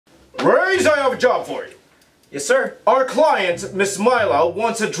Raiz, I have a job for you. Yes, sir. Our client, Miss Myla,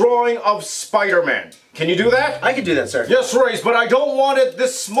 wants a drawing of Spider-Man. Can you do that? I can do that, sir. Yes, Raiz, but I don't want it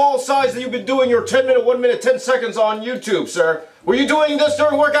this small size that you've been doing your 10-minute, 1 minute, 10 seconds on YouTube, sir. Were you doing this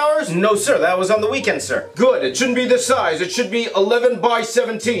during work hours? No, sir. That was on the weekend, sir. Good. It shouldn't be this size. It should be 11 by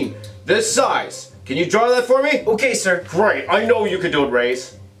 17. This size. Can you draw that for me? Okay, sir. Great. I know you can do it,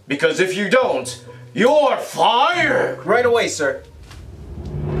 Raiz. Because if you don't, you're fired! Right away, sir.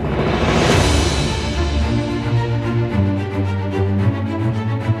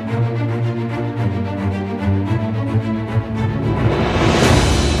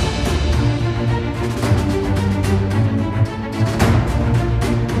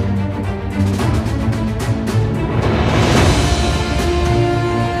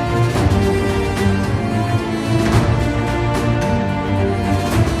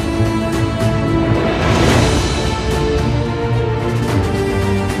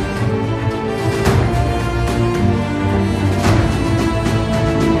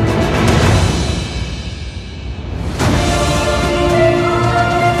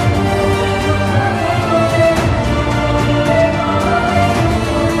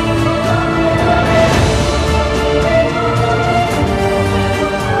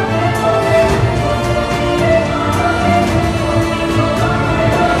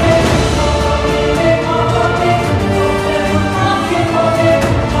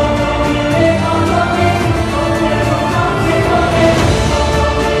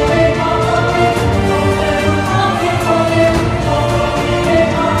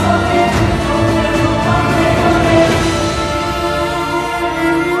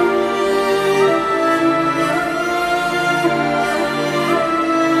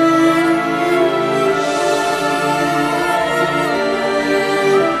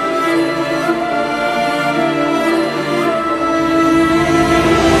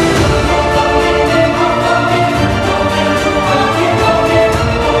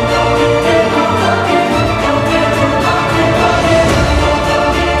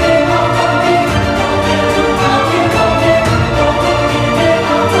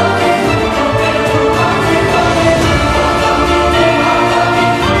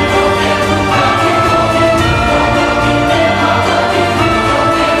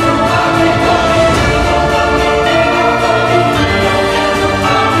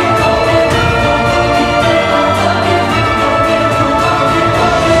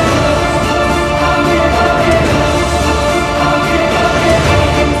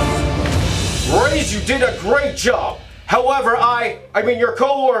 You did a great job. However, your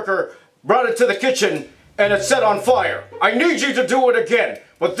co-worker brought it to the kitchen and it set on fire. I need you to do it again.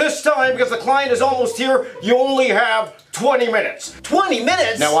 But this time, because the client is almost here, you only have 20 minutes. 20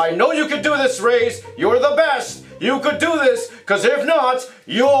 minutes? Now, I know you can do this, Raiz. You're the best. You could do this, because if not,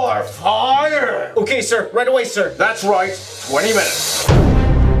 you're fired. Okay, sir. Right away, sir. That's right. 20 minutes.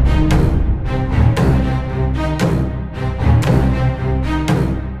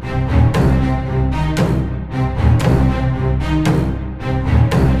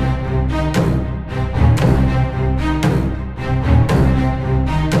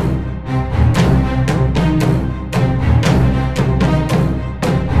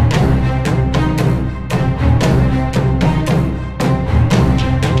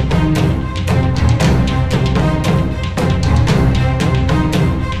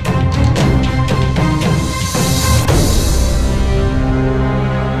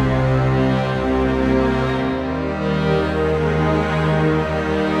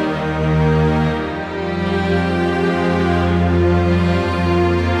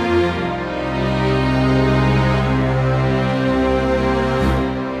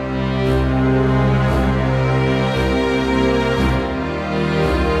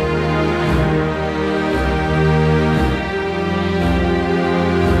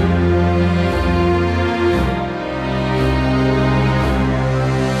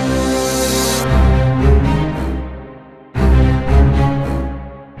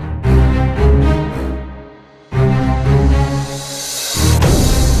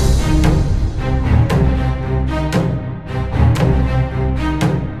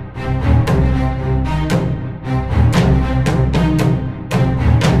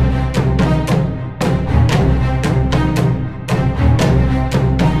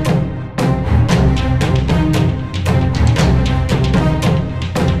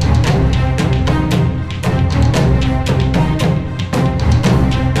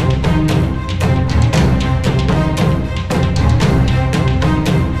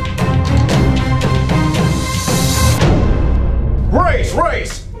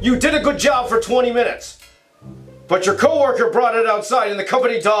 You did a good job for 20 minutes. but your coworker brought it outside and the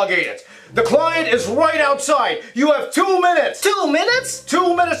company dog ate it. The client is right outside. You have 2 minutes. 2 minutes?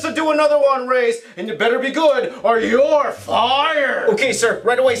 2 minutes to do another one, Raiz, and you better be good or you're fired. Okay, sir.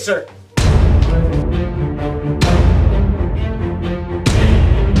 Right away, sir.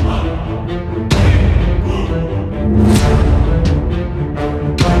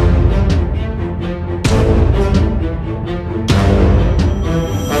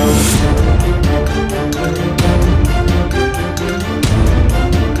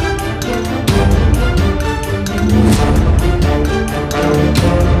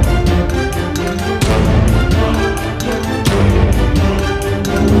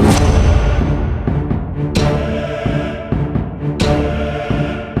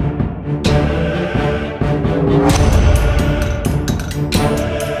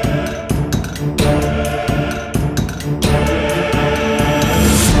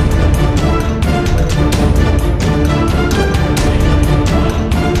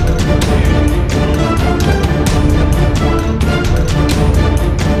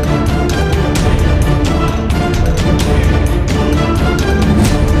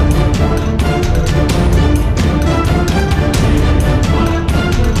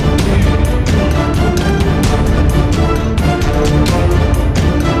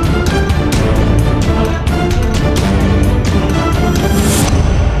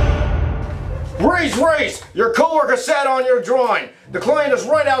 Raiz, your coworker sat on your drawing. The client is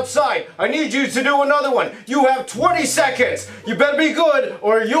right outside. I need you to do another one. You have 20 seconds. You better be good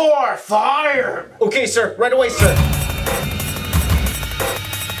or you're fired. Okay, sir. Right away, sir.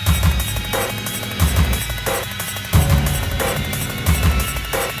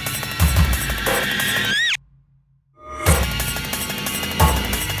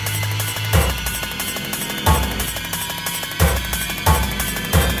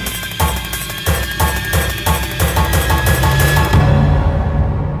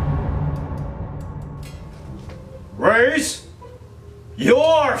 Raiz,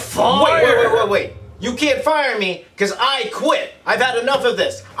 you're fired. Wait. You can't fire me because I quit. I've had enough of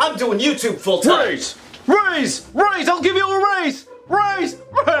this. I'm doing YouTube full time. Raiz, I'll give you a raise. Raiz.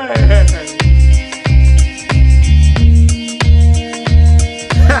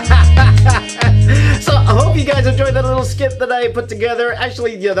 So I hope you guys enjoyed that little skit that I put together.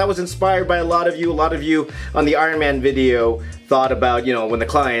 Actually, yeah, that was inspired by a lot of you. A lot of you on the Iron Man video thought about, you know, when the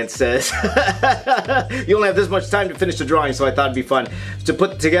client says you only have this much time to finish the drawing, so I thought it'd be fun to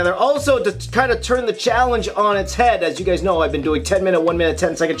put together. Also, to kind of turn the challenge on its head. As you guys know, I've been doing 10-minute, 1-minute,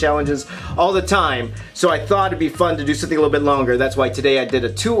 10-second challenges all the time, so I thought it'd be fun to do something a little bit longer. That's why today I did a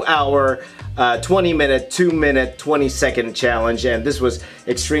 2-hour 20-minute, 2-minute, 20-second challenge, and this was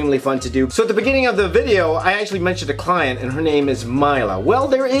extremely fun to do. So at the beginning of the video, I actually mentioned a client, and her name is Myla. Well,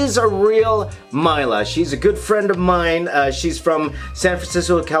 there is a real Myla. She's a good friend of mine. She's from San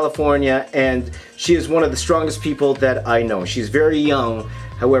Francisco, California, and she is one of the strongest people that I know. She's very young.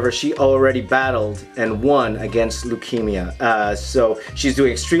 However, she already battled and won against leukemia. So she's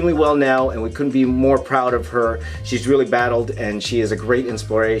doing extremely well now, and we couldn't be more proud of her. She's really battled, and she is a great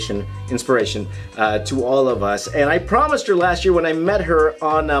inspiration to all of us. And I promised her last year when I met her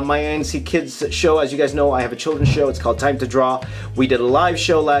on my ANC Kids show. As you guys know, I have a children's show. It's called Time to Draw. We did a live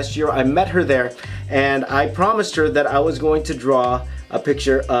show last year. I met her there, and I promised her that I was going to draw a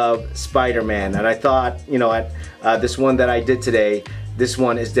picture of Spider-Man. And I thought, you know, this one that I did today, this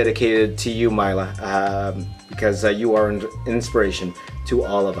one is dedicated to you, Myla, because you are an inspiration to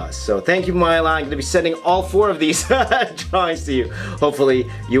all of us. So thank you, Myla. I'm going to be sending all 4 of these drawings to you. Hopefully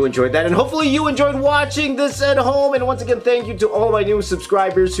you enjoyed that, and hopefully you enjoyed watching this at home. And once again, thank you to all my new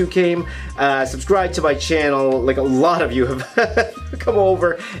subscribers who came, subscribed to my channel. Like, a lot of you have come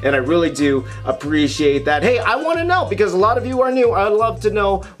over, and I really do appreciate that. Hey, I want to know, because a lot of you are new. I'd love to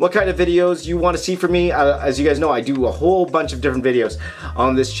know what kind of videos you want to see from me. As you guys know, I do a whole bunch of different videos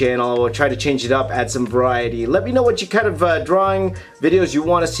on this channel. I'll try to change it up, add some variety. Let me know what you kind of drawing videos you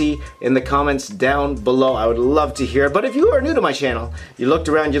want to see in the comments down below. I would love to hear. But if you are new to my channel, you looked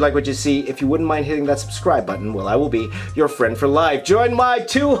around, you like what you see, if you wouldn't mind hitting that subscribe button, well, I will be your friend for life. Join my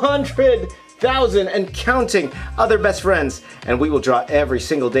 200,000 and counting other best friends, and we will draw every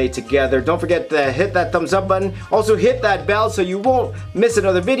single day together. Don't forget to hit that thumbs up button. Also hit that bell so you won't miss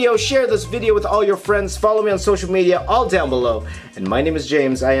another video. Share this video with all your friends. Follow me on social media, all down below. And my name is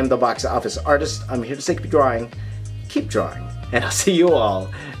James. I am the box office artist. I'm here to say keep drawing, and I'll see you all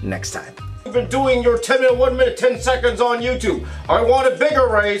next time. You've been doing your 10-minute, 1-minute, 10 seconds on YouTube. I want it bigger,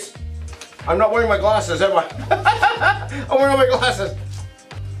 Raiz. I'm not wearing my glasses, am I? I'm wearing my glasses.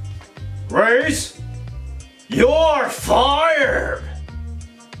 Raiz, you're fired.